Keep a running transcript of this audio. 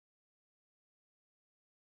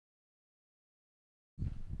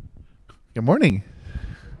Good morning.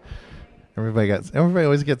 Everybody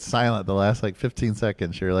always gets silent the last like 15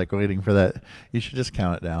 seconds. You're like waiting for that. You should just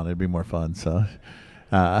count it down. It'd be more fun.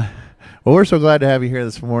 Uh, well, we're so glad to have you here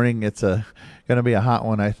this morning. It's going to be a hot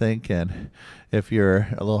one, I think. And if you're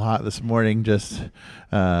a little hot this morning, just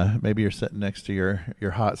maybe you're sitting next to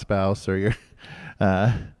your hot spouse or your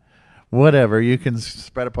uh, whatever. You can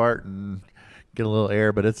spread apart and get a little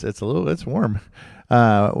air, but it's warm.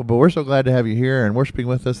 But we're so glad to have you here and worshiping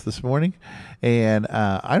with us this morning. And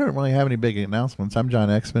I don't really have any big announcements. I'm Jon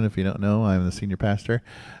Exman. If you don't know, I'm the senior pastor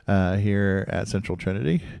here at Central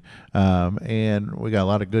Trinity. And we got a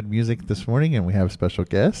lot of good music this morning, and we have special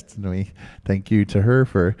guests. And we thank you to her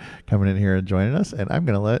for coming in here and joining us. And I'm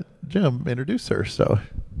going to let Jim introduce her. So.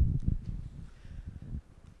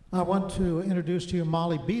 I want to introduce to you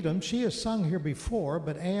Molly Beadham. She has sung here before,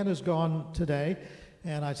 but Ann is gone today.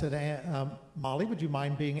 And I said, Molly, would you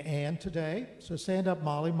mind being Ann today? So stand up,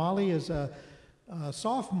 Molly. Molly is a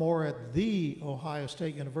sophomore at the Ohio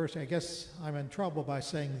State University. I guess I'm in trouble by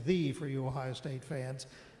saying the for you Ohio State fans.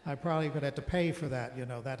 I probably would have to pay for that. You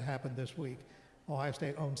know, that happened this week. Ohio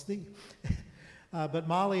State owns the. But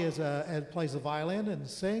Molly plays the violin and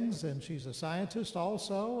sings, and she's a scientist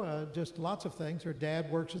also, just lots of things. Her dad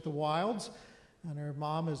works at the Wilds, and her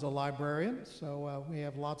mom is a librarian, so we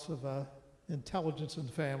have lots of intelligence in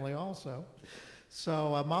the family also.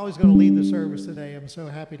 So Molly's going to lead the service today. I'm so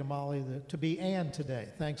happy to Molly to be Ann today.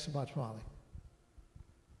 Thanks so much, Molly.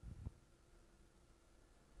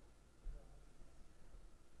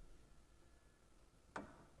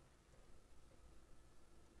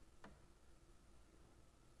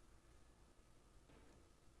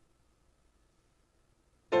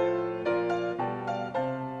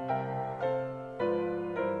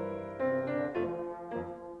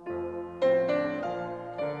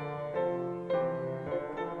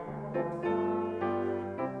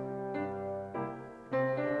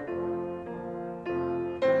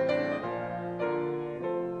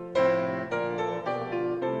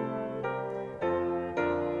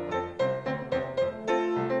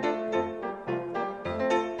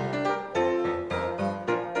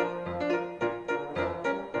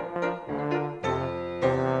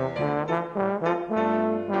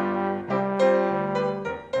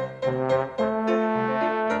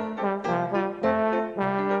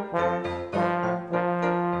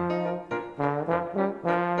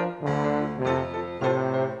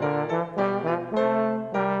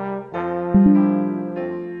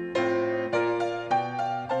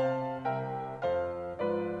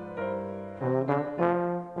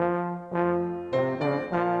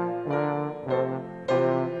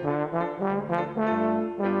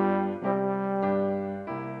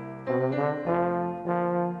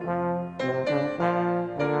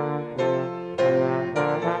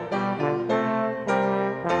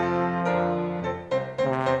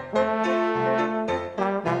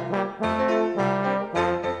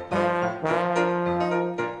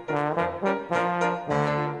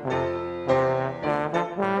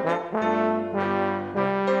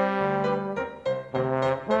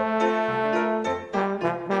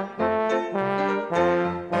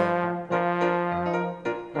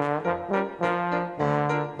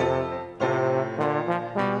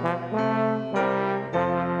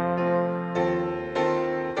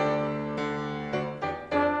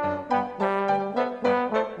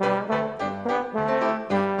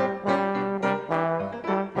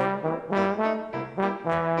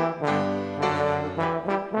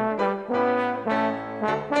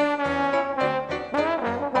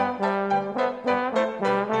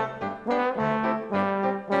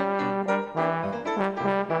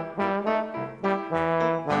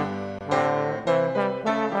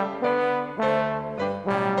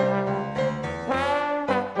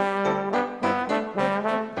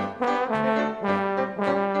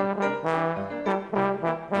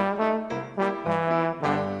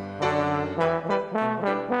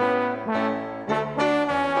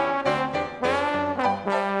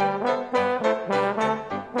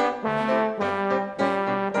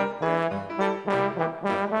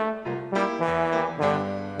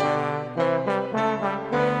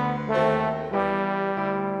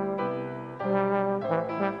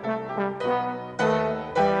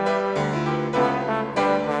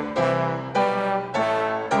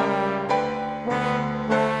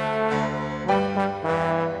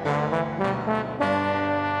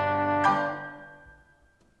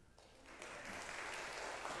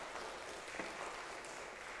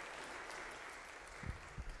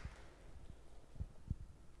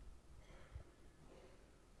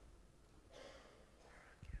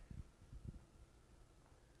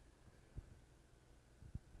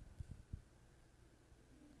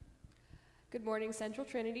 Good morning, Central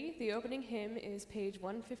Trinity. The opening hymn is page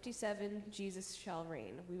 157, Jesus Shall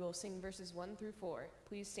Reign. We will sing verses 1 through 4.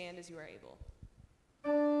 Please stand as you are able.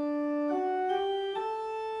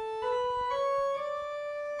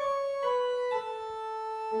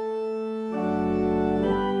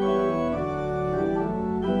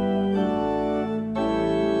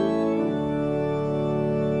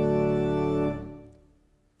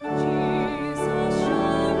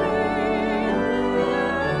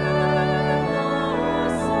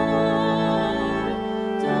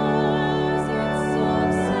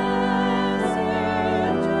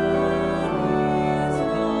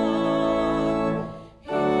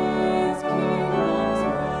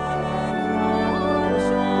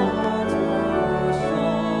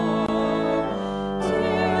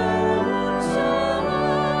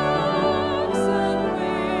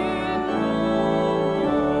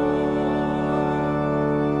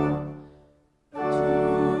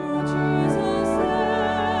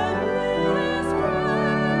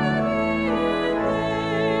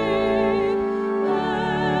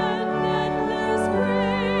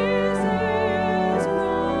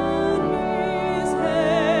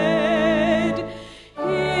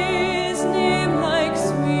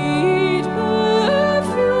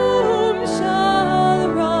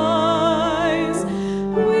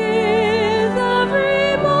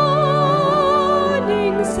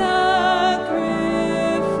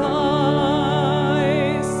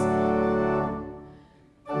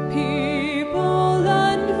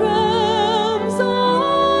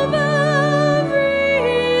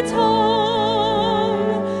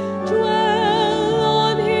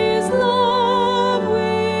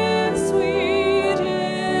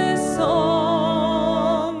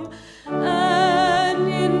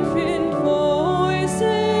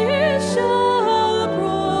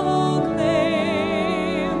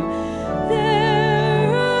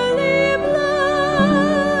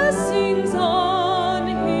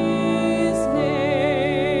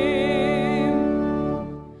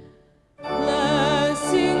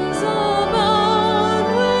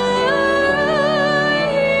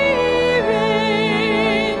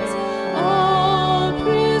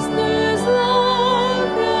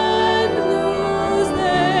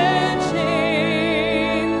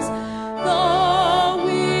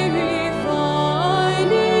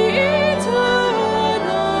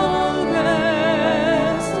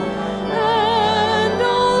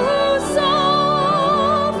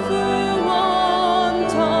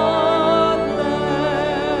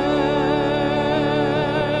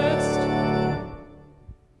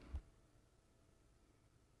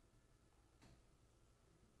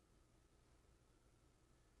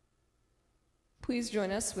 Please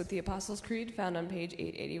join us with the Apostles' Creed found on page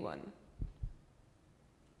 881.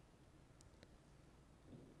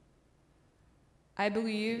 I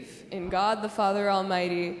believe in God the Father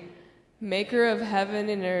Almighty, maker of heaven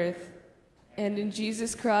and earth, and in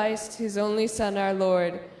Jesus Christ, his only Son, our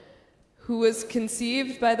Lord, who was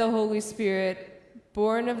conceived by the Holy Spirit,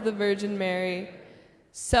 born of the Virgin Mary,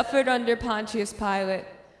 suffered under Pontius Pilate,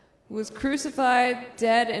 was crucified,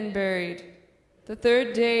 dead, and buried. The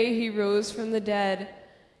third day he rose from the dead.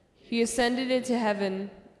 He ascended into heaven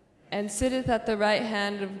and sitteth at the right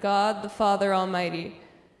hand of God the Father Almighty.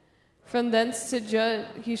 From thence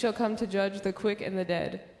he shall come to judge the quick and the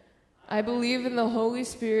dead. I believe in the Holy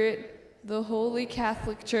Spirit, the holy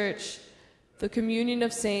Catholic Church, the communion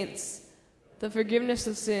of saints, the forgiveness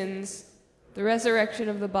of sins, the resurrection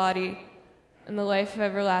of the body, and the life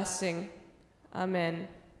everlasting. Amen.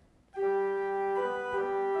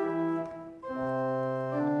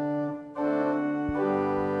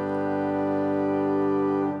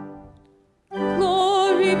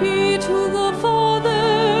 Glory be to the Father,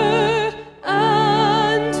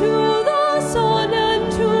 and to the Son,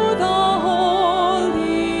 and to the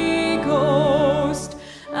Holy Ghost,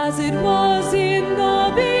 as it was in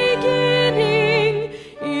the beginning,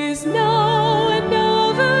 is now, and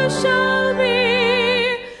ever shall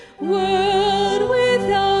be, world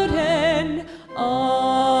without end.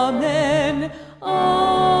 Amen.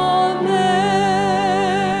 Amen.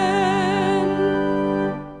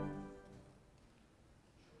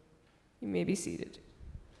 You may be seated.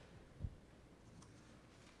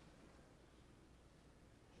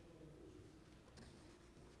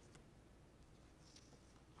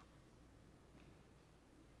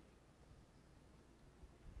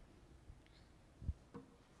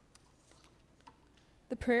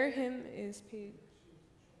 The prayer hymn is page...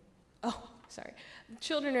 Oh, sorry. The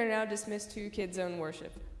children are now dismissed to Kids Zone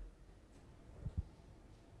Worship.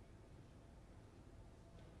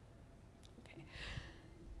 Okay.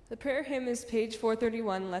 The prayer hymn is page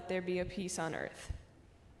 431, Let There Be a Peace on Earth.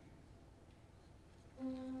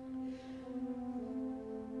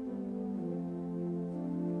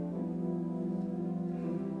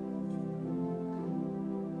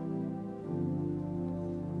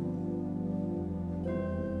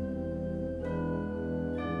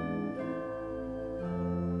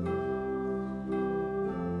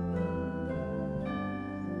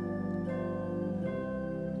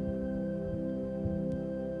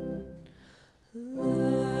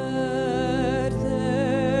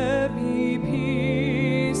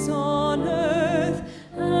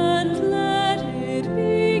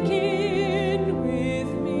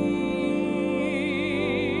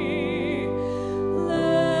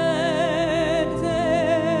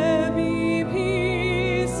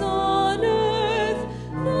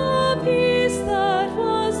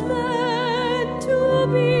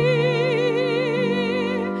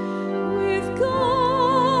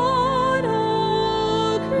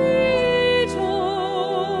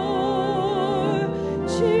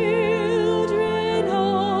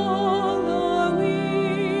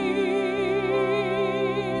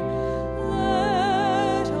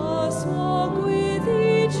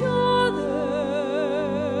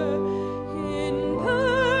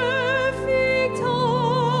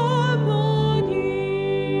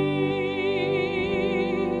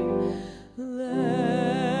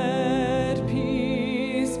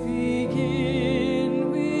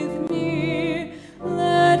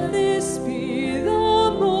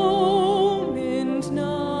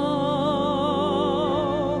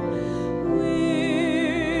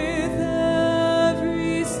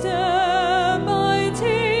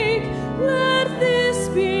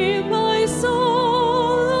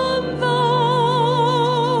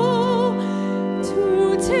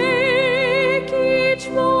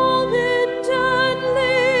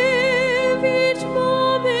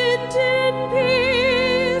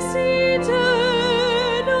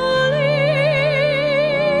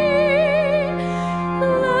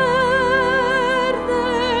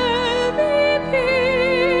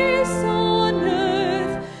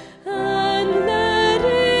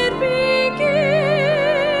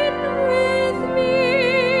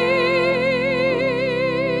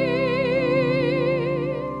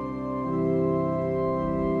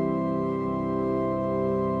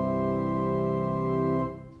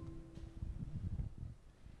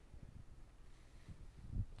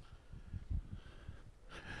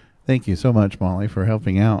 Thank you so much, Molly, for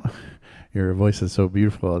helping out. Your voice is so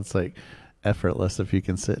beautiful. It's like effortless if you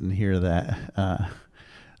can sit and hear that. I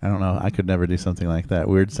don't know. I could never do something like that.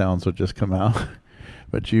 Weird sounds would just come out.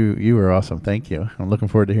 But you were awesome. Thank you. I'm looking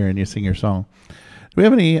forward to hearing you sing your song. Do we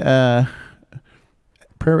have any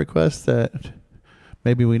prayer requests that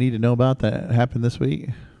maybe we need to know about that happened this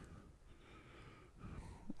week?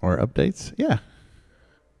 Or updates? Yeah.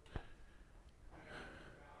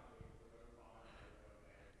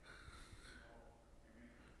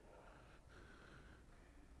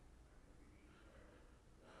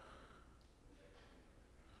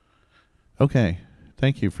 Okay.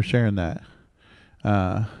 Thank you for sharing that.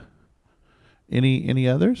 Any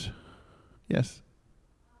others? Yes.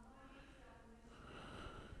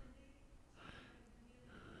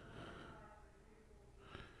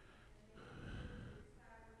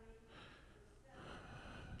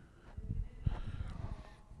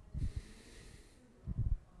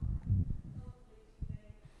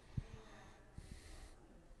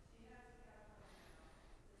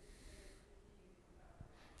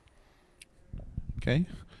 Okay.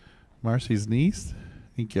 Marcy's niece.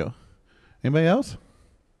 Thank you. Anybody else?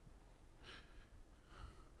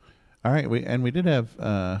 All right. We did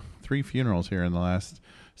have 3 funerals here in the last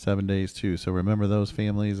 7 days too. So remember those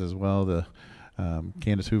families as well. The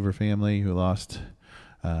Candace Hoover family who lost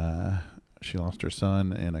she lost her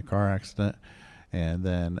son in a car accident, and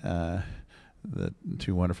then the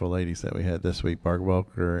 2 wonderful ladies that we had this week, Barb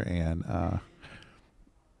Welker and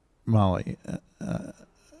Molly.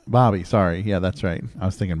 Bobby, sorry. Yeah, that's right. I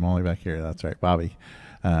was thinking Molly back here. That's right, Bobby.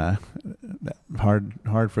 Hard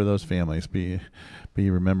for those families. Be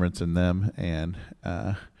remembrance in them, and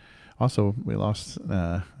also we lost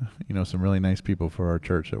some really nice people for our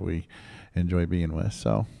church that we enjoy being with.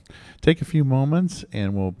 So take a few moments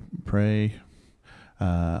and we'll pray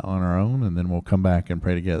on our own, and then we'll come back and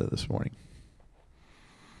pray together this morning.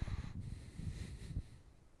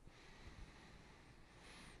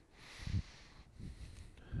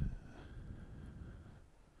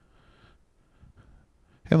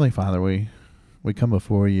 Heavenly Father, we come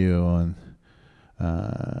before you on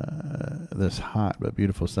this hot but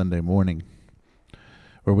beautiful Sunday morning,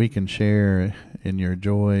 where we can share in your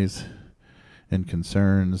joys and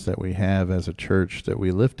concerns that we have as a church that we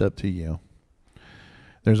lift up to you.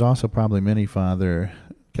 There's also probably many, Father,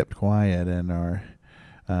 kept quiet and are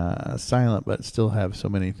silent but still have so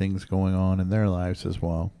many things going on in their lives as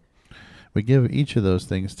well. We give each of those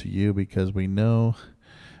things to you because we know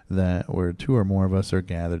that where 2 or more of us are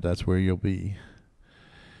gathered, that's where you'll be.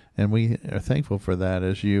 And we are thankful for that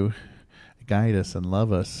as you guide us and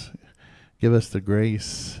love us. Give us the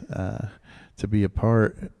grace to be a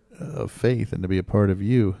part of faith and to be a part of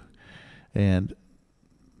you. And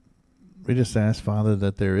we just ask, Father,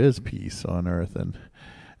 that there is peace on earth, and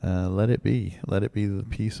let it be. Let it be the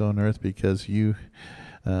peace on earth because you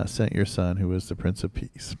sent your Son, who is the Prince of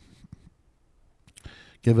Peace.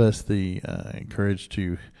 Give us the courage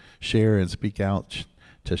to share and speak out,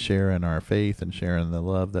 to share in our faith and share in the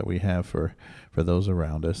love that we have for those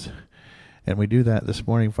around us. And we do that this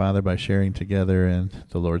morning, Father, by sharing together in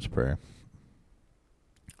the Lord's Prayer.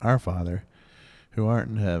 Our Father, who art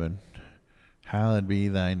in heaven, hallowed be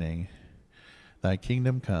thy name. Thy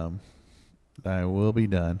kingdom come, thy will be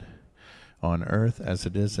done, on earth as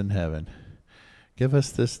it is in heaven. Give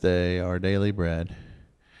us this day our daily bread,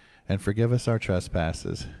 and forgive us our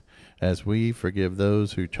trespasses, as we forgive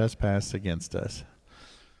those who trespass against us.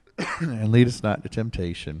 And lead us not into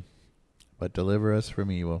temptation, but deliver us from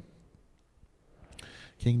evil.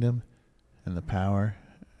 Kingdom and the power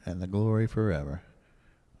and the glory forever.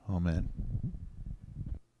 Amen.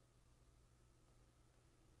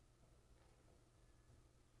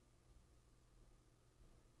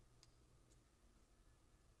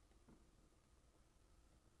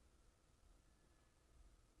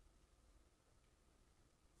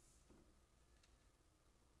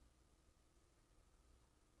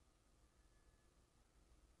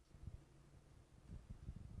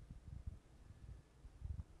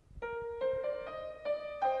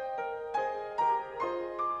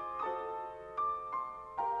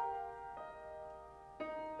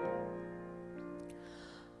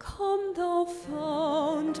 Come, thou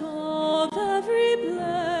fount of every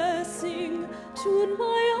blessing, tune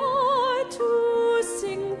my heart to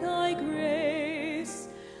sing thy grace.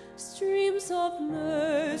 Streams of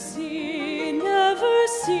mercy never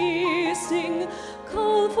ceasing,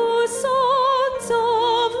 call for songs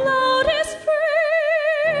of loudest praise.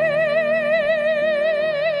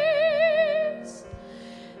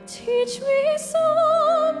 Teach me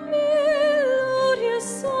some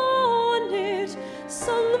melodious sonnet,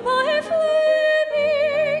 sung by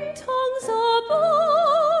flaming tongues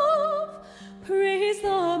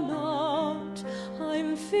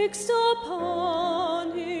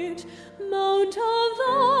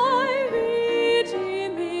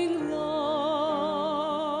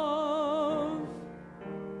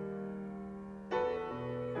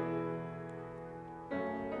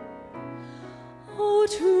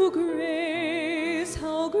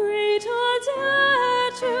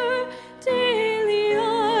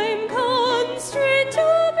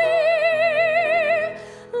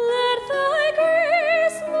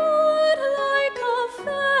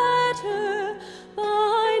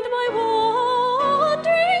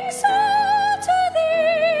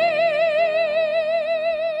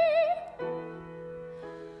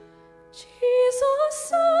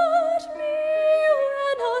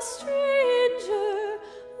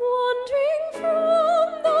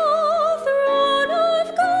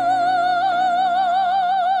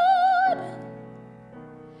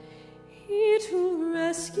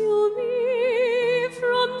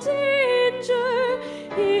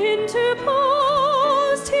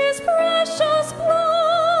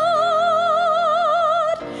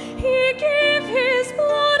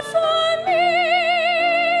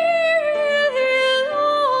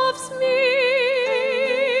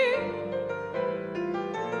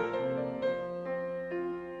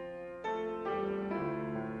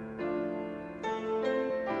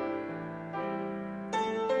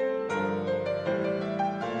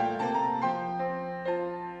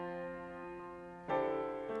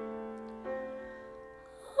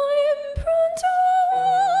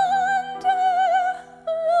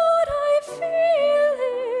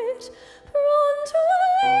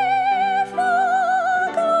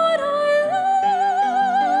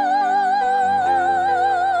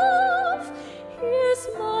is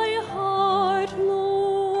my heart, Lord.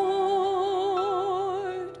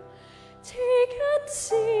 Take and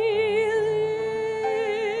seal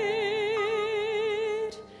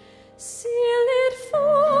it. Seal it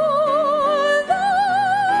for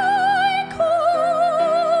thy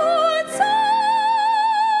courts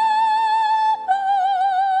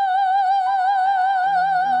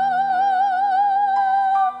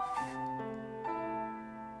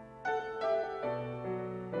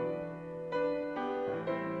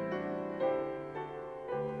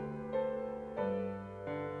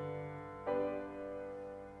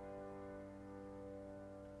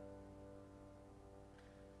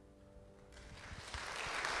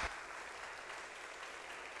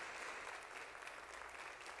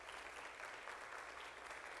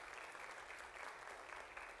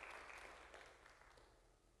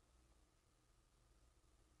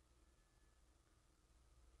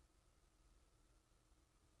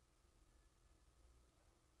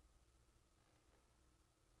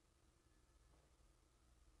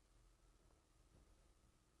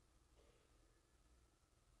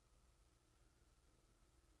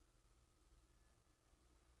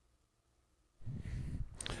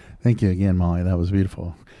Thank you again, Molly. That was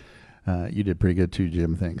beautiful. You did pretty good too,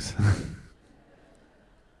 Jim. Thanks.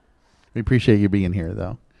 We appreciate you being here,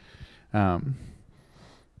 though.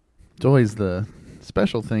 It's always the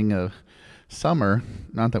special thing of summer.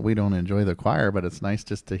 Not that we don't enjoy the choir, but it's nice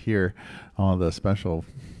just to hear all the special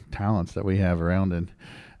talents that we have around in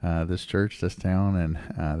this church, this town,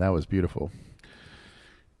 and that was beautiful.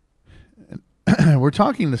 We're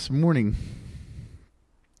talking this morning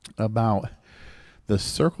about the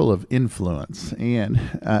circle of influence. And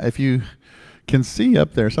if you can see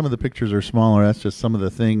up there, some of the pictures are smaller. That's just some of the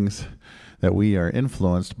things that we are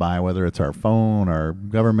influenced by, whether it's our phone, our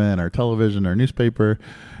government, our television, our newspaper,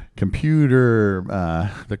 computer,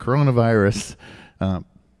 the coronavirus,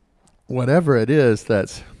 whatever it is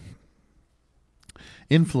that's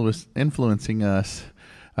influencing us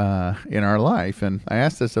in our life. And I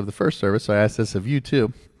asked this of the first service, so I asked this of you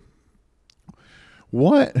too.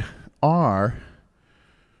 What are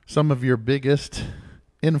some of your biggest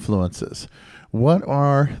influences? What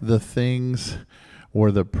are the things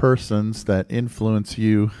or the persons that influence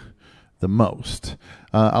you the most?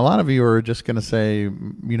 A lot of you are just going to say,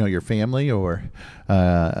 your family, or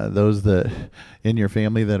those that in your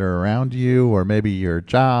family that are around you, or maybe your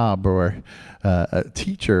job, or a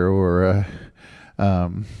teacher, or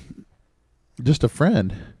just a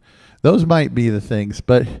friend. Those might be the things,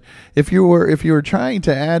 but if you were trying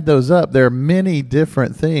to add those up, there are many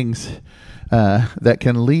different things that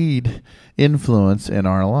can lead influence in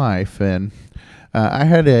our life. And I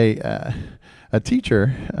had a teacher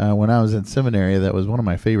when I was in seminary that was one of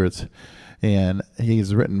my favorites, and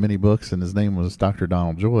he's written many books, and his name was Dr.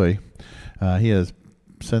 Donald Joy. He has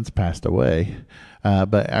since passed away,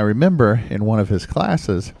 but I remember in one of his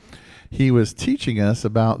classes, he was teaching us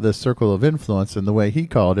about this circle of influence, and the way he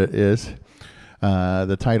called it is,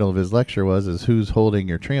 the title of his lecture is Who's Holding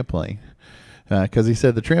Your Trampoline? Because he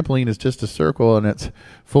said the trampoline is just a circle, and it's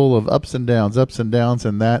full of ups and downs,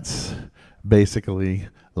 and that's basically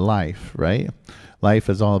life, right? Life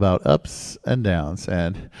is all about ups and downs,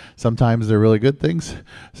 and sometimes they're really good things,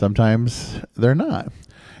 sometimes they're not.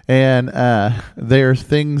 And there's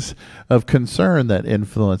things of concern that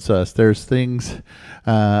influence us. There's things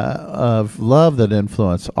of love that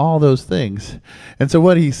influence, all those things. And so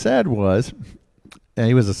what he said was, and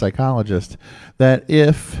he was a psychologist, that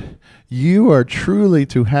if you are truly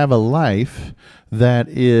to have a life that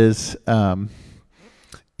is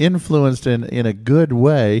influenced in a good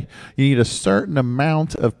way, you need a certain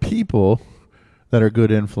amount of people that are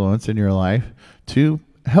good influence in your life to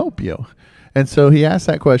help you. And so he asked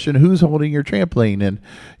that question, who's holding your trampoline? And,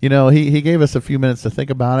 he gave us a few minutes to think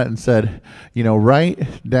about it and said,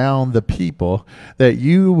 write down the people that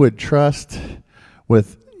you would trust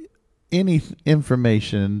with any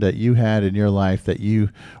information that you had in your life that you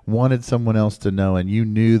wanted someone else to know, and you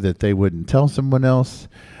knew that they wouldn't tell someone else,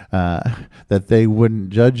 that they wouldn't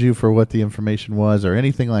judge you for what the information was or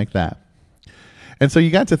anything like that. And so you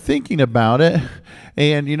got to thinking about it,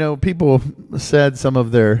 and, people said some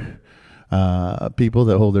of their people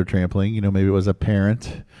that hold their trampoline, maybe it was a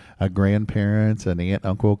parent, a grandparent, an aunt,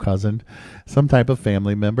 uncle, cousin, some type of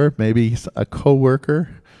family member, maybe a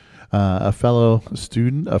coworker, a fellow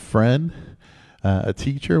student, a friend, a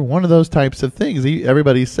teacher, one of those types of things.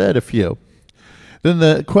 Everybody said a few. Then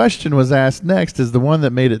the question was asked next, is the one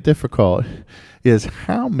that made it difficult, is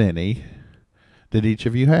how many did each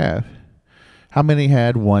of you have? How many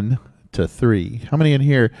had 1 to 3? How many in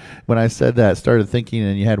here, when I said that, started thinking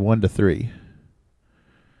and you had 1 to 3?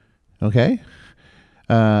 Okay.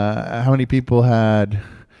 How many people had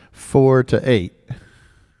 4 to 8?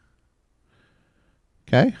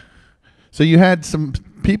 Okay. So you had some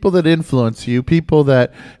people that influence you, people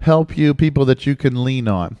that help you, people that you can lean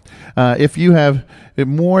on. If you have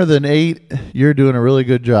more than 8, you're doing a really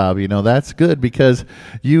good job. That's good because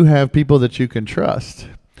you have people that you can trust.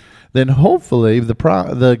 Then hopefully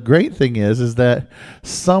the great thing is that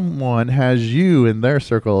someone has you in their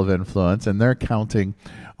circle of influence and they're counting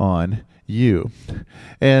on you.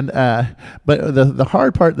 And but the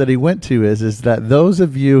hard part that he went to is that those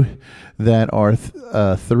of you that are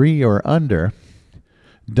 3 or under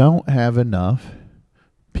don't have enough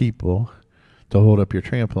people to hold up your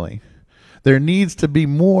trampoline. There needs to be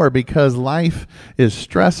more because life is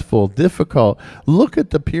stressful, difficult. Look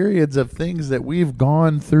at the periods of things that we've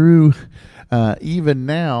gone through even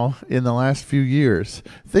now in the last few years.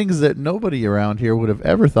 Things that nobody around here would have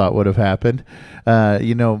ever thought would have happened.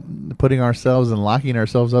 Putting ourselves and locking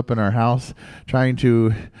ourselves up in our house, trying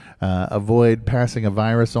to avoid passing a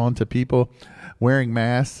virus on to people, wearing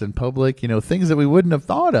masks in public, things that we wouldn't have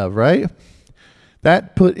thought of, right?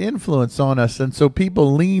 That put influence on us, and so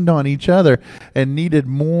people leaned on each other and needed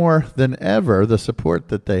more than ever the support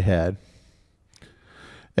that they had.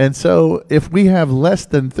 And so if we have less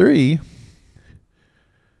than 3,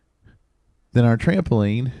 then our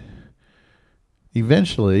trampoline,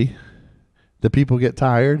 eventually, the people get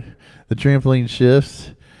tired, the trampoline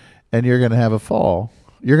shifts, and you're going to have a fall.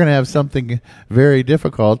 You're going to have something very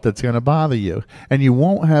difficult that's going to bother you, and you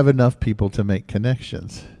won't have enough people to make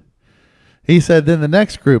connections. He said then the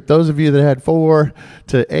next group, those of you that had 4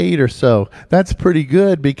 to 8 or so, that's pretty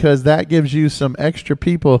good because that gives you some extra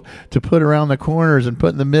people to put around the corners and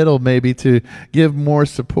put in the middle maybe to give more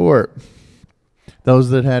support. Those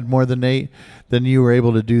that had more than 8, then you were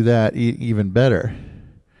able to do that even better.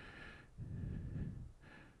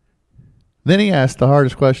 Then he asked the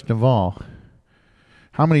hardest question of all.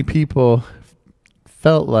 How many people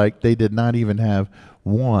felt like they did not even have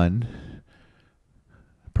one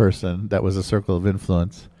person that was a circle of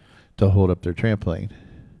influence to hold up their trampoline?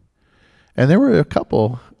 And there were a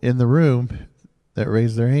couple in the room that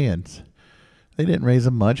raised their hands. They didn't raise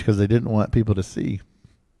them much because they didn't want people to see.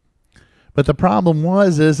 But the problem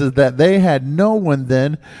is that they had no one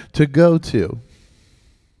then to go to.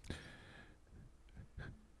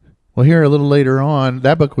 Well, here a little later on,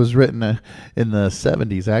 that book was written in the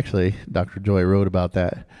 70s, actually. Dr. Joy wrote about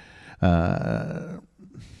that.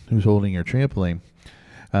 Who's holding your trampoline?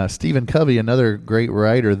 Stephen Covey, another great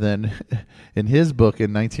writer, then in his book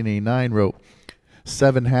in 1989 wrote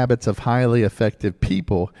 7 Habits of Highly Effective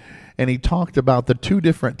People. And he talked about the 2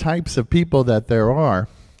 different types of people that there are.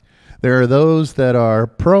 There are those that are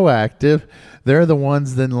proactive. They're the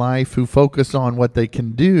ones in life who focus on what they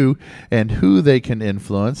can do and who they can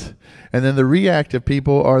influence. And then the reactive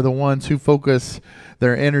people are the ones who focus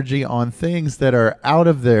their energy on things that are out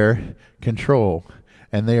of their control,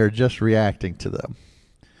 and they are just reacting to them.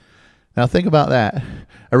 Now think about that.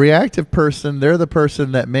 A reactive person, they're the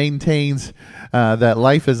person that maintains that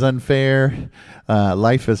life is unfair,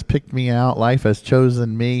 life has picked me out, life has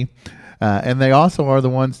chosen me. And they also are the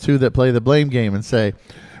ones, too, that play the blame game and say,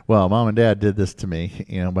 well, mom and dad did this to me,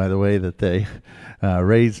 by the way that they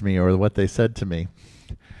raised me or what they said to me.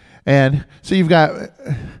 And so you've got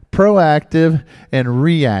proactive and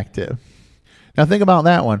reactive. Now think about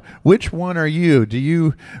that one. Which one are you? Do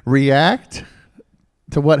you react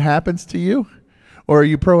to what happens to you? Or are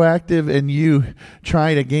you proactive and you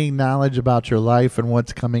try to gain knowledge about your life and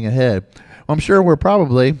what's coming ahead? Well, I'm sure we're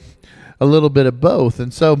probably a little bit of both.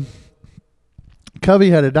 And so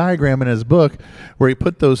Covey had a diagram in his book where he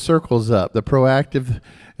put those circles up, the proactive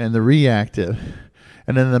and the reactive.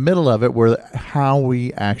 And in the middle of it were how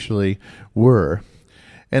we actually were.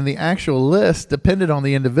 And the actual list depended on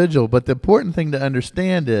the individual, but the important thing to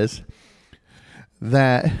understand is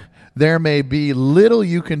that there may be little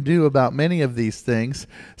you can do about many of these things,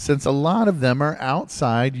 since a lot of them are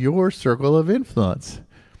outside your circle of influence.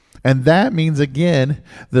 And that means, again,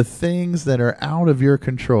 the things that are out of your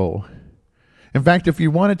control. In fact, if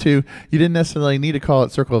you wanted to, you didn't necessarily need to call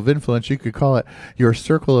it circle of influence. You could call it your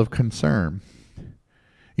circle of concern.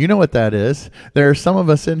 You know what that is. There are some of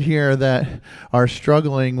us in here that are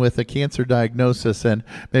struggling with a cancer diagnosis, and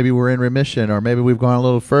maybe we're in remission, or maybe we've gone a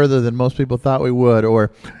little further than most people thought we would,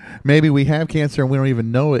 or maybe we have cancer and we don't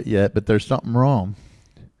even know it yet, but there's something wrong.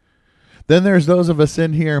 Then there's those of us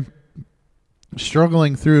in here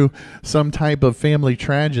struggling through some type of family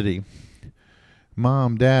tragedy.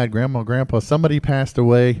 Mom, dad, grandma, grandpa, somebody passed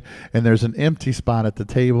away, and there's an empty spot at the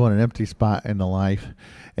table and an empty spot in the life,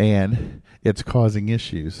 and it's causing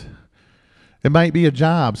issues. It might be a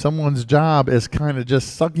job. Someone's job is kind of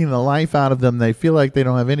just sucking the life out of them. They feel like they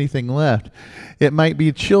don't have anything left. It might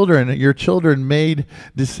be children. Your children made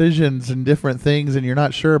decisions and different things, and you're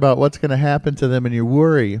not sure about what's going to happen to them, and you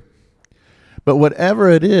worry. But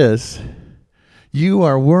whatever it is, you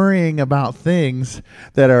are worrying about things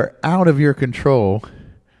that are out of your control.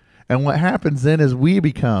 And what happens then is we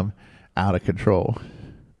become out of control.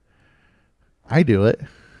 I do it.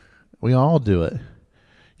 We all do it.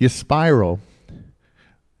 You spiral.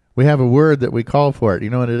 We have a word that we call for it. You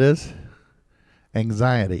know what it is?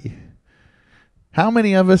 Anxiety. How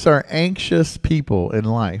many of us are anxious people in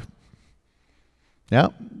life?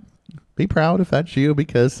 Yep. Be proud if that's you,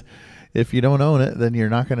 because if you don't own it, then you're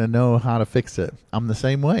not going to know how to fix it. I'm the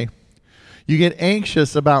same way. You get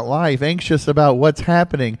anxious about life, anxious about what's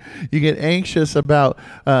happening. You get anxious about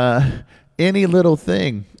any little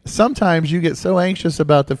thing. Sometimes you get so anxious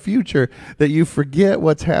about the future that you forget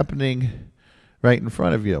what's happening right in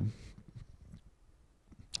front of you.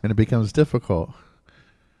 And it becomes difficult.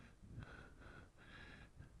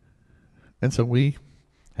 And so we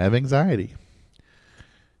have anxiety.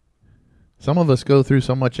 Some of us go through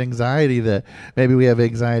so much anxiety that maybe we have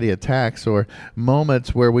anxiety attacks or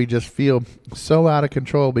moments where we just feel so out of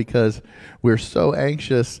control because we're so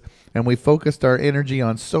anxious and we focused our energy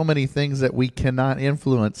on so many things that we cannot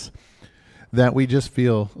influence that we just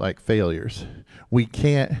feel like failures. We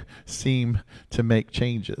can't seem to make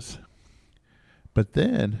changes. But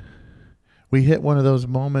then we hit one of those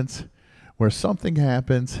moments where something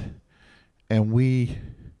happens and we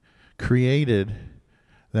created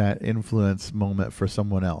that influence moment for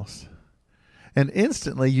someone else. And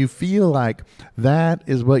instantly you feel like that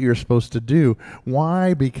is what you're supposed to do.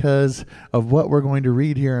 Why? Because of what we're going to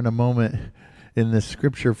read here in a moment in this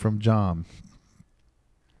scripture from John.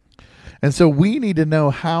 And so we need to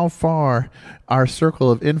know how far our circle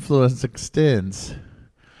of influence extends.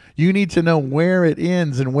 You need to know where it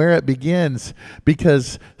ends and where it begins,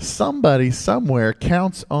 because somebody somewhere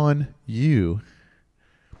counts on you.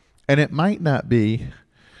 And it might not be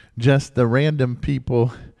just the random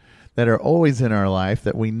people that are always in our life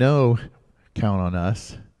that we know count on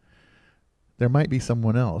us. There might be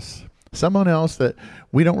someone else that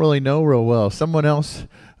we don't really know real well, someone else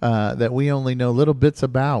that we only know little bits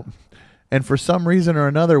about. And for some reason or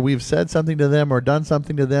another, we've said something to them or done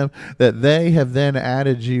something to them that they have then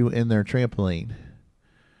added you in their trampoline.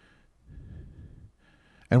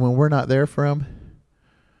 And when we're not there for them,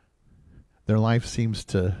 their life seems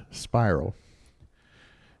to spiral.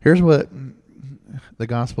 Here's what the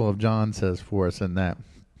Gospel of John says for us in that.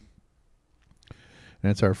 And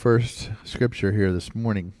it's our first scripture here this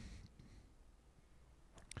morning.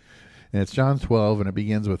 And it's John 12, and it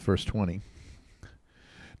begins with verse 20.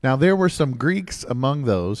 Now there were some Greeks among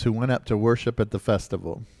those who went up to worship at the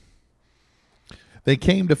festival. They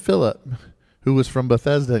came to Philip, who was from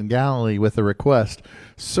Bethsaida in Galilee, with a request.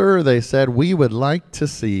 Sir, they said, we would like to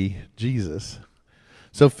see Jesus.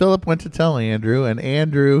 So Philip went to tell Andrew, and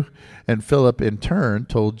Andrew and Philip in turn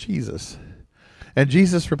told Jesus. And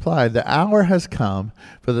Jesus replied, the hour has come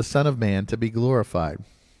for the Son of Man to be glorified.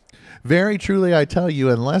 Very truly I tell you,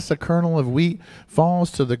 unless a kernel of wheat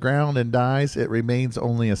falls to the ground and dies, it remains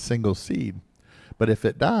only a single seed. But if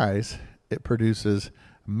it dies, it produces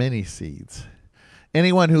many seeds.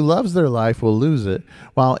 Anyone who loves their life will lose it,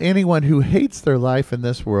 while anyone who hates their life in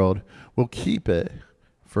this world will keep it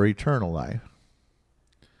for eternal life.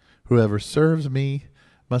 Whoever serves me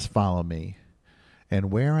must follow me, and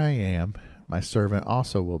where I am, my servant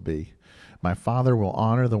also will be. My Father will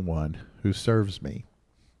honor the one who serves me.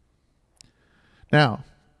 Now,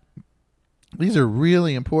 these are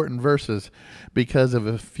really important verses because of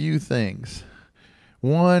a few things.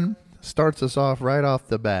 One starts us off right off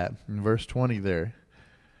the bat in verse 20 there.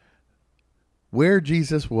 Where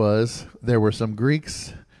Jesus was, there were some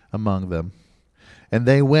Greeks among them. And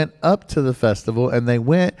they went up to the festival, and they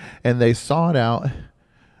went and they sought out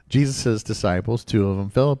Jesus' disciples, two of them,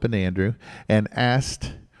 Philip and Andrew, and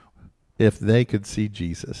asked if they could see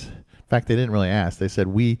Jesus. In fact, they didn't really ask. They said,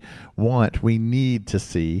 we need to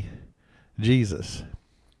see Jesus.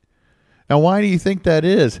 Now, why do you think that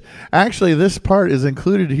is? Actually, this part is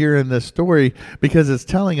included here in this story because it's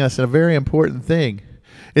telling us a very important thing.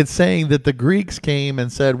 It's saying that the Greeks came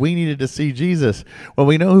and said we needed to see Jesus. Well,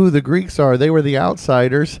 we know who the Greeks are. They were the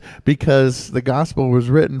outsiders because the gospel was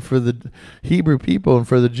written for the Hebrew people and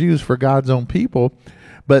for the Jews, for God's own people.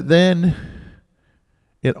 But then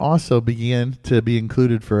it also began to be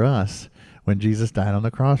included for us when Jesus died on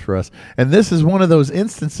the cross for us. And this is one of those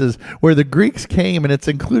instances where the Greeks came, and it's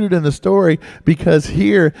included in the story because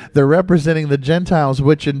here they're representing the Gentiles,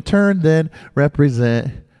 which in turn then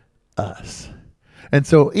represent us. And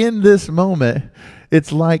so in this moment,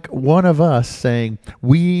 it's like one of us saying,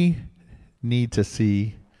 we need to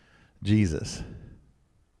see Jesus.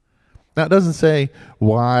 Now, it doesn't say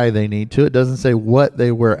why they need to. It doesn't say what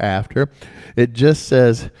they were after. It just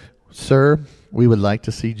says, sir, we would like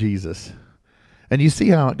to see Jesus. And you see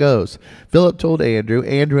how it goes. Philip told Andrew.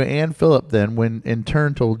 Andrew and Philip then, when in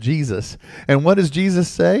turn, told Jesus. And what does Jesus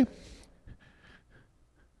say?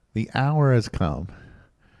 The hour has come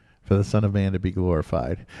for the Son of Man to be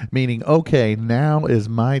glorified. Meaning, okay, now is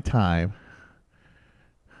my time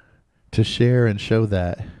to share and show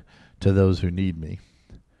that to those who need me.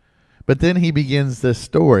 But then he begins this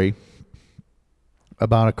story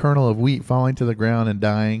about a kernel of wheat falling to the ground and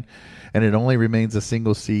dying, and it only remains a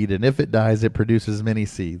single seed, and if it dies, it produces many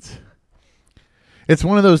seeds. It's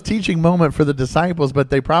one of those teaching moments for the disciples, but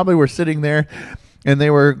they probably were sitting there, and they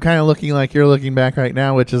were kind of looking like you're looking back right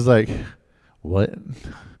now, which is like, what?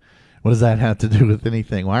 What does that have to do with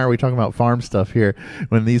anything? Why are we talking about farm stuff here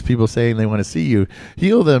when these people saying they want to see you?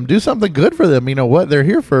 Heal them. Do something good for them. You know what? They're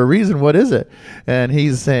here for a reason. What is it? And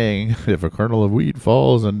he's saying, if a kernel of wheat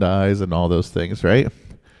falls and dies and all those things, right?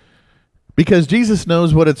 Because Jesus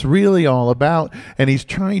knows what it's really all about, and he's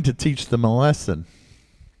trying to teach them a lesson.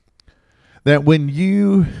 That when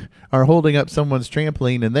you are holding up someone's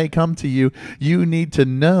trampoline and they come to you, you need to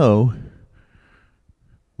know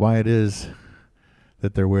why it is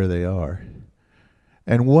that they're where they are.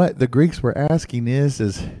 And what the Greeks were asking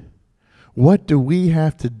is what do we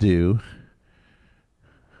have to do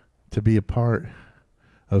to be a part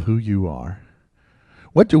of who you are?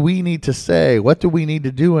 What do we need to say? What do we need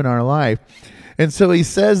to do in our life? And so he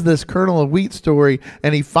says this kernel of wheat story,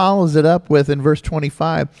 and he follows it up with, in verse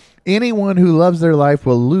 25, anyone who loves their life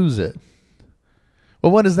will lose it.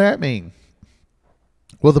 Well, what does that mean?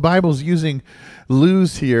 Well, the Bible's using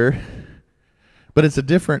lose here, but it's a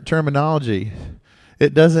different terminology.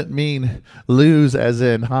 It doesn't mean lose as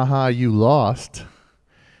in, haha, you lost.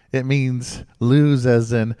 It means lose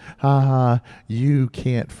as in, haha, you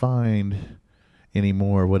can't find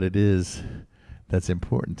anymore what it is that's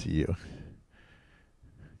important to you.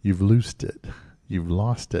 You've loosed it. You've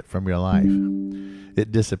lost it from your life.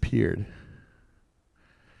 It disappeared.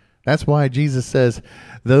 That's why Jesus says,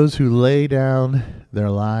 those who lay down their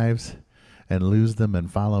lives and lose them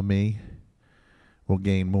and follow me will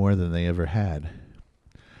gain more than they ever had.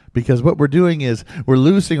 Because what we're doing is we're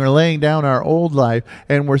loosing or laying down our old life,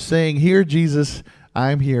 and we're saying, here, Jesus,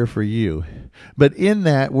 I'm here for you. But in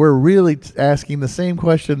that, we're really asking the same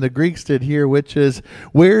question the Greeks did here, which is,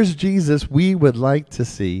 where's Jesus? We would like to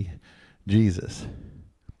see Jesus.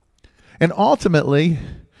 And ultimately,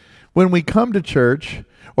 when we come to church,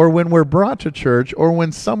 or when we're brought to church, or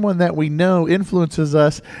when someone that we know influences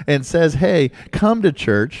us and says, hey, come to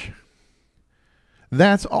church,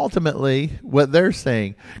 that's ultimately what they're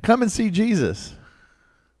saying. Come and see Jesus.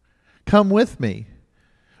 Come with me.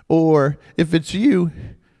 Or if it's you,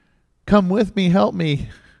 come with me, help me,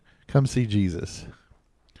 come see Jesus.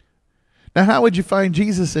 Now, how would you find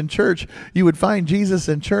Jesus in church? You would find Jesus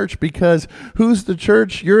in church because who's the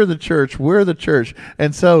church? You're the church. We're the church.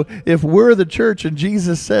 And so if we're the church and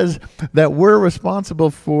Jesus says that we're responsible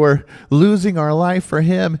for losing our life for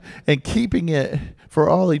him and keeping it for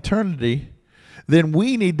all eternity, then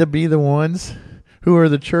we need to be the ones who are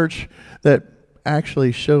the church that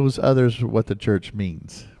actually shows others what the church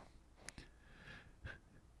means.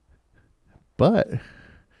 But,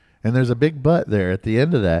 and there's a big but there at the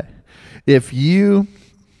end of that, if you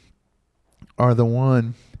are the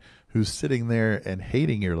one who's sitting there and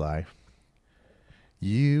hating your life,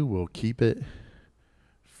 you will keep it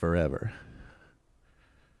forever.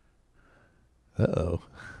 Uh-oh.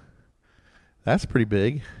 That's pretty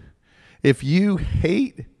big. If you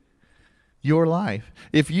hate your life,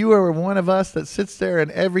 if you are one of us that sits there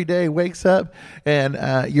and every day wakes up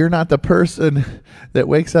and you're not the person that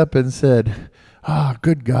wakes up and said, oh,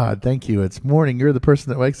 good God, thank you, it's morning. You're the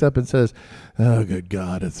person that wakes up and says, oh, good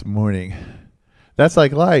God, it's morning. That's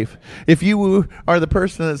like life. If you are the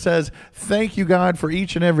person that says, thank you, God, for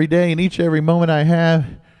each and every day and each and every moment I have,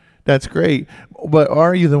 that's great. But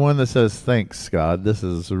are you the one that says, thanks, God, this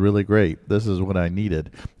is really great. This is what I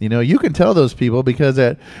needed. You know, you can tell those people because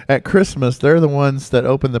at Christmas, they're the ones that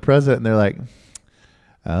open the present and they're like,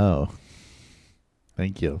 oh,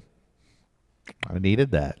 thank you. I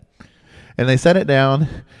needed that. And they set it down,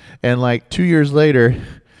 and like 2 years later,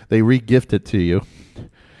 they re-gift it to you.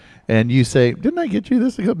 And you say, didn't I get you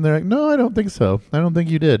this? And they're like, no, I don't think so. I don't think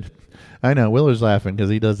you did. I know, Willer's laughing because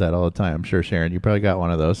he does that all the time. I'm sure, Sharon, you probably got one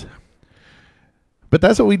of those. But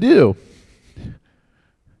that's what we do.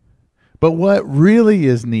 But what really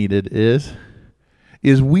is needed is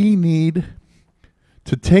is we need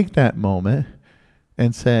to take that moment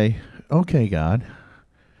and say, okay, God,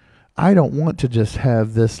 I don't want to just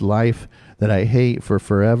have this life that I hate for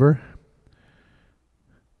forever.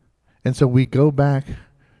 And so we go back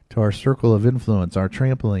to our circle of influence, our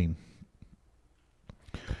trampoline.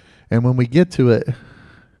 And when we get to it,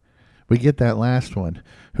 we get that last one.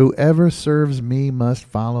 Whoever serves me must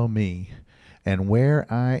follow me, and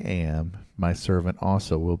where I am, my servant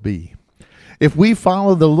also will be. If we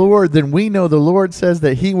follow the Lord, then we know the Lord says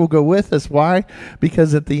that he will go with us. Why?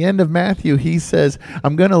 Because at the end of Matthew, he says,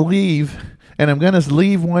 I'm going to leave, and I'm going to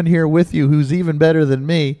leave one here with you who's even better than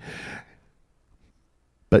me.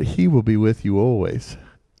 But he will be with you always,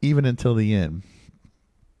 even until the end.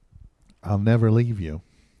 I'll never leave you.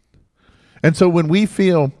 And so when we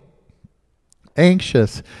feel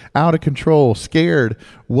anxious, out of control, scared,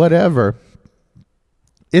 whatever,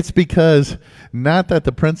 it's because not that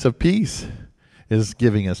the Prince of Peace is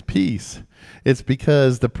giving us peace. It's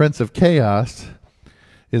because the Prince of Chaos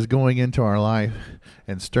is going into our life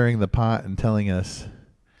and stirring the pot and telling us,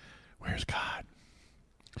 where's God?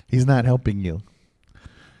 He's not helping you.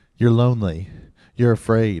 You're lonely. You're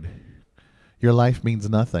afraid. Your life means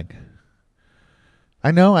nothing.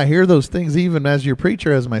 I know I hear those things even as your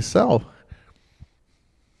preacher, as myself.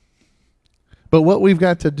 But what we've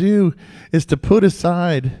got to do is to put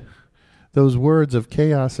aside those words of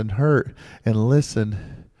chaos and hurt and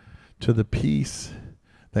listen to the peace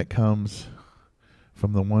that comes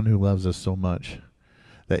from the one who loves us so much,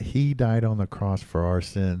 that he died on the cross for our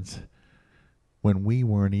sins when we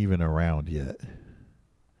weren't even around yet.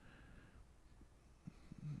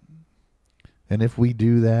 And if we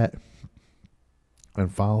do that and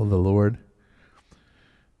follow the Lord,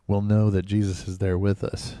 we'll know that Jesus is there with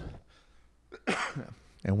us.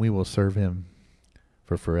 And we will serve him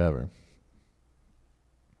for forever.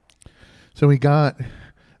 So we got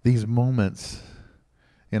these moments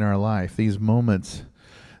in our life, these moments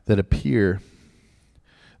that appear.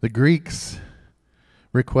 The Greeks'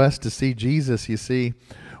 request to see Jesus, you see,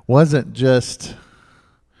 wasn't just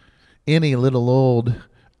any little old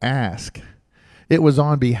ask. It was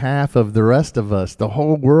on behalf of the rest of us, the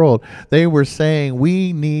whole world. They were saying,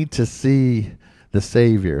 we need to see the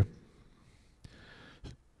Savior.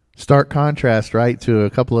 Stark contrast, right, to a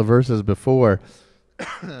couple of verses before.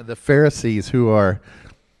 The Pharisees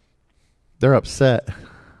they're upset.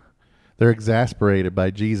 They're exasperated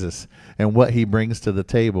by Jesus and what he brings to the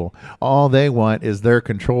table. All they want is their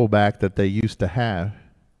control back that they used to have.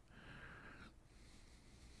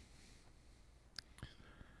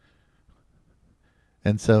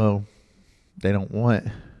 And so they don't want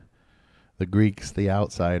the Greeks, the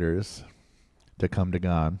outsiders, to come to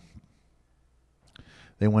God.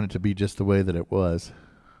 They want it to be just the way that it was.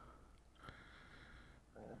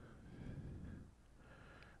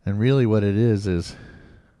 And really what it is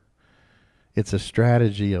it's a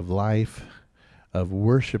strategy of life, of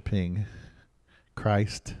worshiping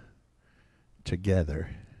Christ together.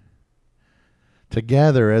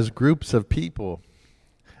 Together as groups of people,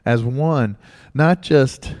 as one, not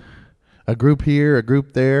just a group here, a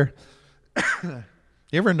group there.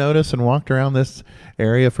 You ever notice and walked around this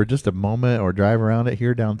area for just a moment or drive around it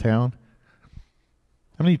here downtown?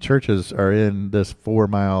 How many churches are in this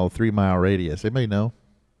 4-mile, 3-mile radius? Anybody know?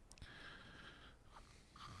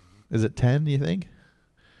 Is it 10, you think?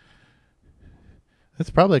 It's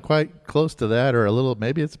probably quite close to that, or a little,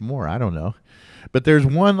 maybe it's more, I don't know. But there's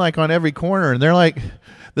one like on every corner, and they're like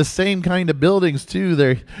the same kind of buildings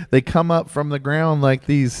too. They come up from the ground like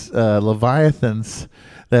these leviathans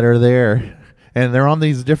that are there, and they're on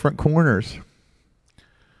these different corners.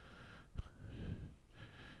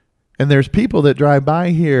 And there's people that drive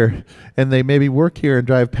by here, and they maybe work here and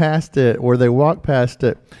drive past it, or they walk past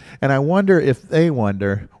it. And I wonder if they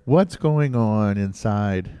wonder what's going on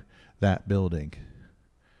inside that building.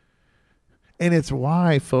 And it's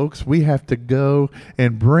why, folks, we have to go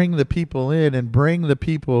and bring the people in and bring the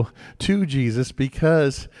people to Jesus,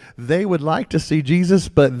 because they would like to see Jesus,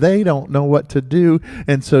 but they don't know what to do.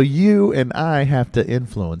 And so you and I have to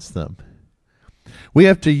influence them. We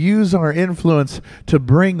have to use our influence to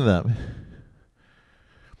bring them.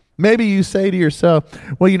 Maybe you say to yourself,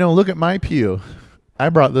 well, look at my pew. I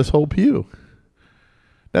brought this whole pew.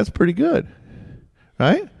 That's pretty good,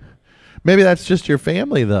 right? Maybe that's just your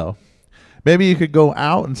family, though. Maybe you could go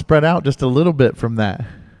out and spread out just a little bit from that.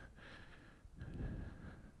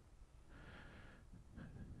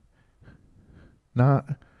 Not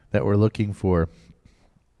that we're looking for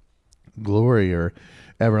glory or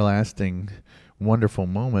everlasting wonderful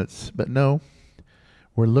moments, but no,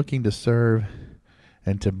 we're looking to serve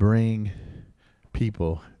and to bring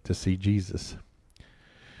people to see Jesus.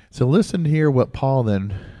 So listen to hear what Paul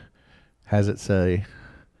then has it say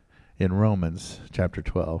in Romans chapter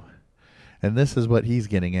 12. And this is what he's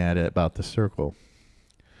getting at about the circle.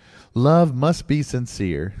 Love must be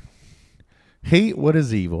sincere. Hate what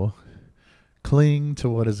is evil. Cling to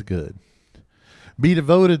what is good. Be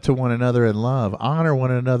devoted to one another in love. Honor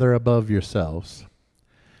one another above yourselves.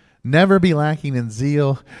 Never be lacking in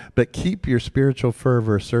zeal, but keep your spiritual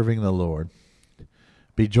fervor serving the Lord.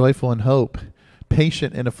 Be joyful in hope,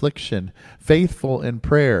 patient in affliction, faithful in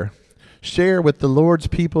prayer. Share with the Lord's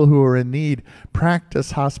people who are in need.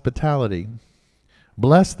 Practice hospitality.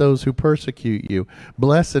 Bless those who persecute you.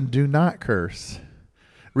 Bless and do not curse.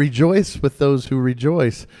 Rejoice with those who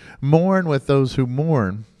rejoice. Mourn with those who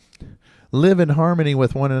mourn. Live in harmony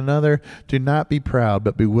with one another. Do not be proud,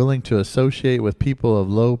 but be willing to associate with people of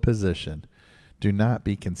low position. Do not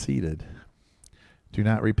be conceited. Do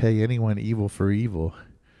not repay anyone evil for evil.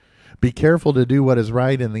 Be careful to do what is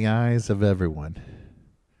right in the eyes of everyone.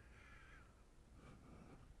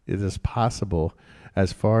 It is possible,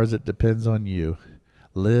 as far as it depends on you,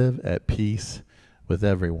 live at peace with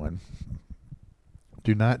everyone.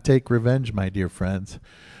 Do not take revenge, my dear friends,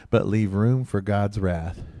 but leave room for God's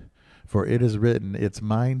wrath. For it is written, it's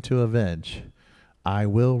mine to avenge. I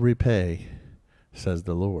will repay, says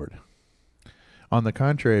the Lord. On the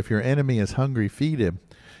contrary, if your enemy is hungry, feed him.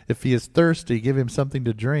 If he is thirsty, give him something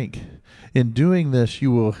to drink. In doing this,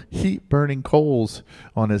 you will heap burning coals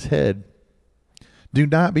on his head. Do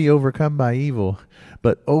not be overcome by evil,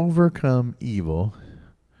 but overcome evil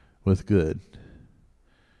with good.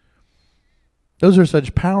 Those are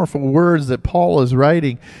such powerful words that Paul is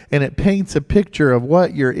writing, and it paints a picture of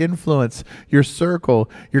what your influence, your circle,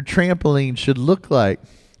 your trampoline should look like.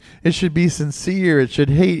 It should be sincere. It should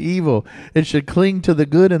hate evil. It should cling to the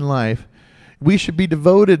good in life. We should be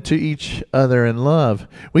devoted to each other in love.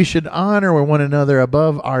 We should honor one another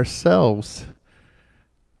above ourselves.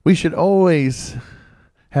 We should always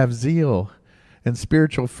have zeal and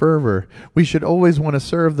spiritual fervor. We should always want to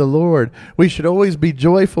serve the Lord. We should always be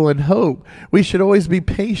joyful in hope. We should always be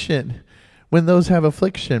patient when those have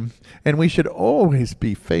affliction. And we should always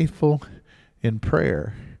be faithful in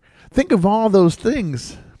prayer. Think of all those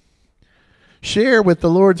things. Share with the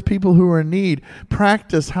Lord's people who are in need.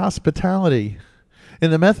 Practice hospitality.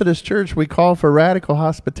 In the Methodist Church, we call for radical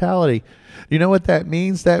hospitality. You know what that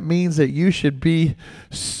means? That means that you should be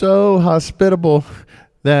so hospitable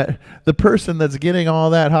that the person that's getting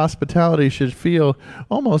all that hospitality should feel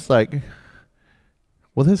almost like,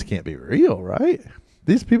 well, this can't be real, right?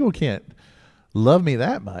 These people can't love me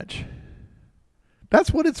that much.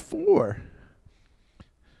 That's what it's for.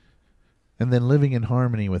 And then living in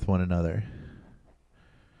harmony with one another.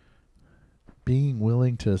 Being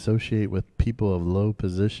willing to associate with people of low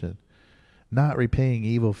position. Not repaying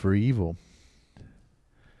evil for evil.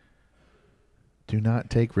 Do not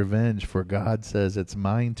take revenge, for God says it's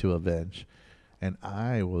mine to avenge, and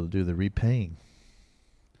I will do the repaying.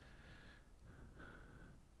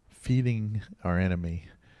 Feeding our enemy,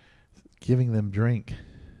 giving them drink,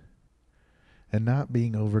 and not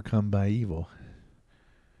being overcome by evil,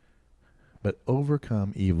 but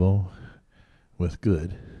overcome evil with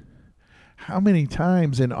good. How many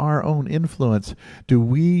times in our own influence do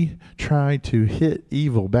we try to hit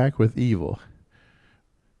evil back with evil?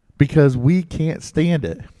 Because we can't stand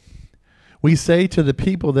it. We say to the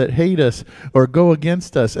people that hate us or go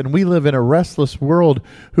against us, and we live in a restless world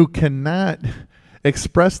who cannot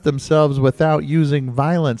express themselves without using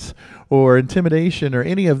violence or intimidation or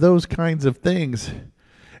any of those kinds of things.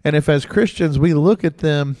 And if as Christians we look at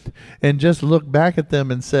them and just look back at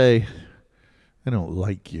them and say, I don't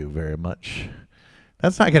like you very much,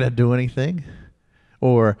 that's not going to do anything.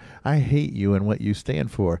 Or I hate you and what you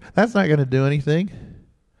stand for. That's not going to do anything.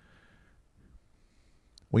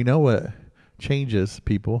 We know what changes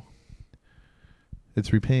people.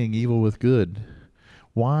 It's repaying evil with good.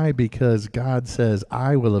 Why? Because God says,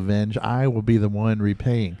 I will avenge. I will be the one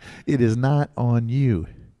repaying. It is not on you.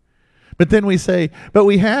 But then we say, but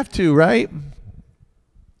we have to, right?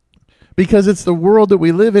 Because it's the world that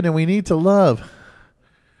we live in and we need to love.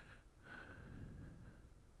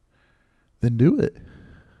 Then do it.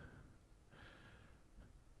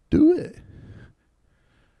 Do it.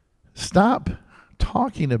 Stop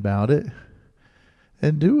talking about it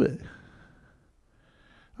and do it.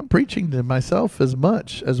 I'm preaching to myself as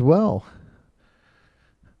much as well.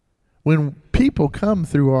 When people come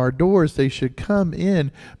through our doors, they should come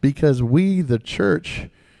in because we, the church,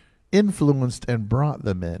 influenced and brought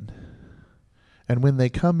them in. And when they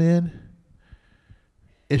come in,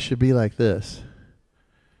 it should be like this.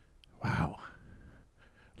 Wow.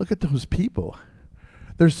 Look at those people.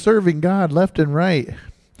 They're serving God left and right.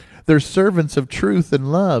 They're servants of truth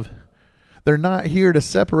and love. They're not here to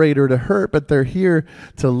separate or to hurt, but they're here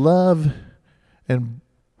to love and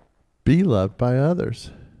be loved by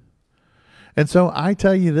others. And so I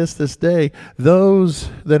tell you this day, those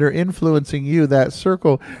that are influencing you, that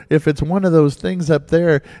circle, if it's one of those things up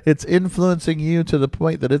there, it's influencing you to the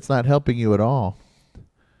point that it's not helping you at all.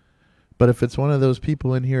 But if it's one of those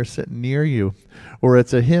people in here sitting near you, or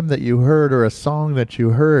it's a hymn that you heard or a song that you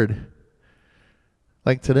heard,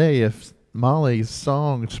 like today, if Molly's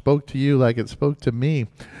song spoke to you like it spoke to me,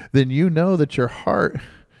 then you know that your heart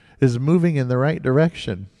is moving in the right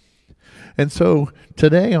direction. And so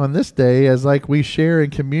today, on this day, as like we share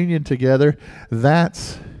in communion together,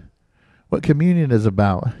 that's what communion is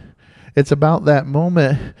about. It's about that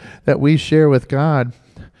moment that we share with God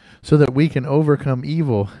so that we can overcome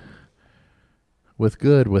evil with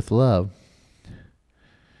good, with love.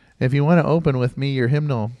 If you want to open with me your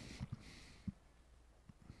hymnal,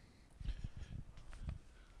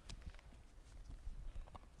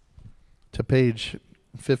 to page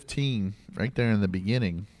 15, right there in the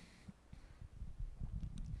beginning.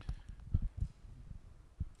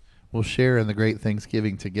 We'll share in the great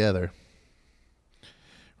Thanksgiving together.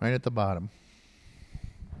 Right at the bottom,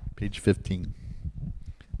 page 15.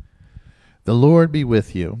 The Lord be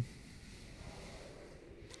with you.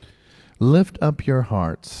 Lift up your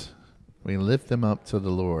hearts. We lift them up to the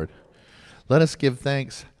Lord. Let us give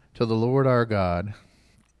thanks to the Lord our God.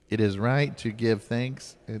 It is right to give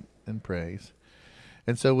thanks and praise.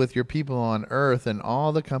 And so with your people on earth and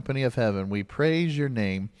all the company of heaven, we praise your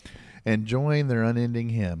name and join their unending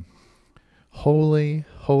hymn. Holy,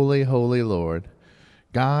 holy, holy Lord,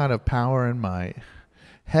 God of power and might,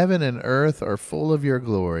 heaven and earth are full of your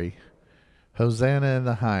glory. Hosanna in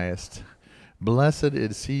the highest. Blessed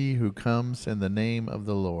is he who comes in the name of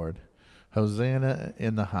the Lord. Hosanna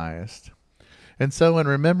in the highest. And so in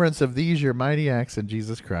remembrance of these your mighty acts in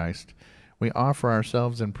Jesus Christ, we offer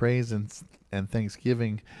ourselves in praise and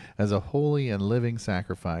thanksgiving as a holy and living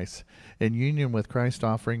sacrifice in union with Christ's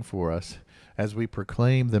offering for us as we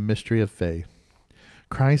proclaim the mystery of faith.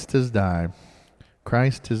 Christ has died.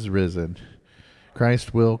 Christ is risen.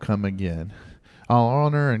 Christ will come again. All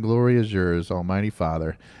honor and glory is yours, Almighty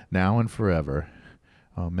Father, now and forever.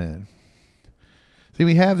 Amen. See,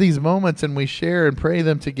 we have these moments and we share and pray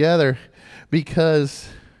them together because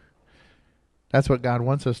that's what God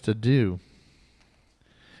wants us to do,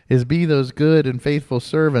 is be those good and faithful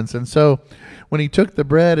servants. And so when he took the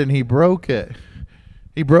bread and he broke it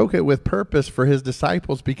with purpose for his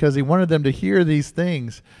disciples because he wanted them to hear these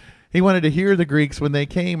things. He wanted to hear the Greeks when they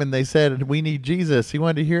came and they said, we need Jesus. He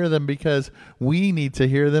wanted to hear them because we need to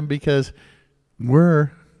hear them because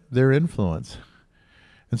we're their influence.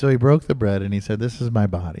 And so he broke the bread and he said, this is my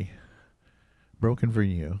body, broken for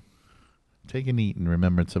you. Take and eat in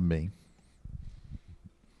remembrance of me.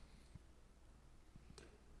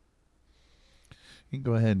 You can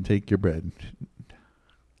go ahead and take your bread.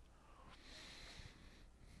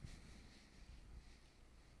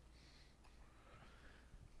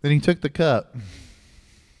 Then he took the cup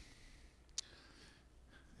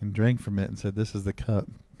and drank from it and said, this is the cup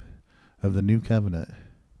of the new covenant,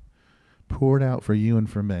 poured out for you and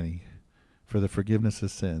for many, for the forgiveness of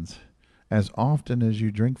sins. As often as you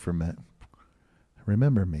drink from it,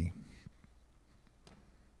 remember me.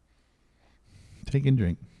 Take and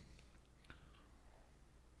drink.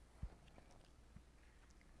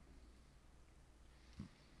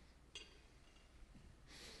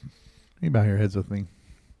 You bow your heads with me.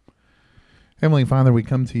 Heavenly Father, we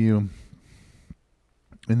come to you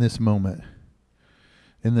in this moment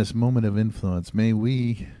of influence. May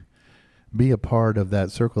we be a part of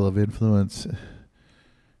that circle of influence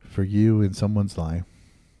for you in someone's life.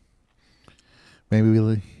 May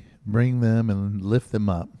we bring them and lift them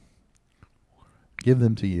up, give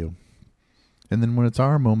them to you. And then when it's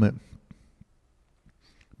our moment,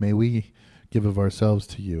 may we give of ourselves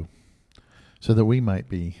to you so that we might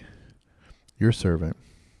be your servant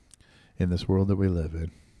in this world that we live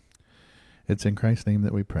in. It's in Christ's name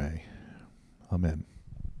that we pray. Amen.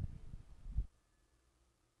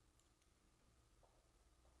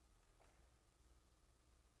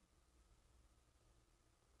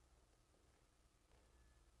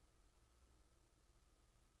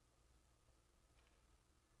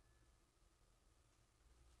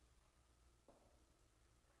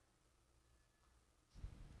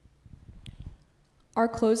 Our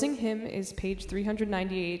closing hymn is page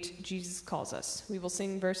 398, Jesus Calls Us. We will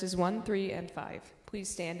sing verses 1, 3, and 5. Please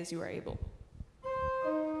stand as you are able.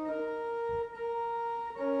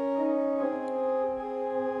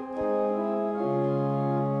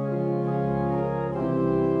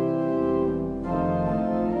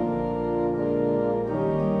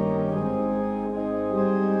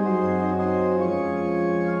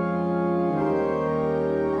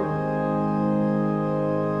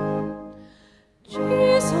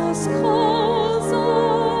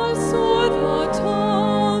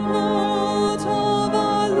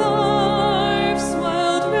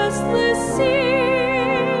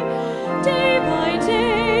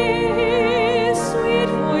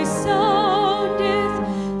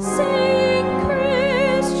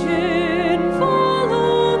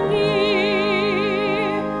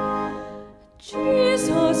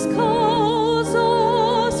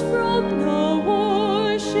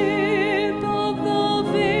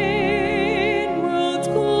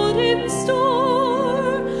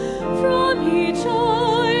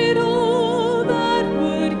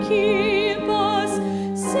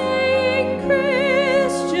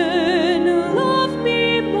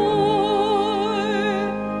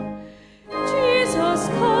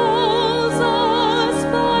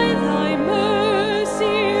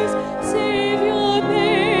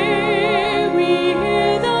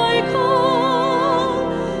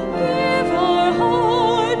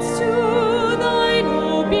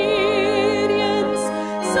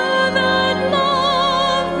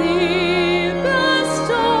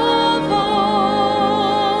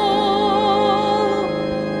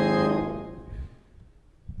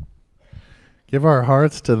 Give our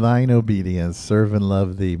hearts to thine obedience, serve and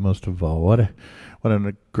love thee most of all. What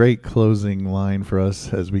a great closing line for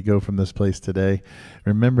us as we go from this place today.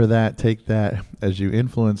 Remember that, take that as you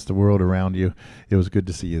influence the world around you. It was good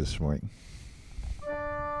to see you this morning.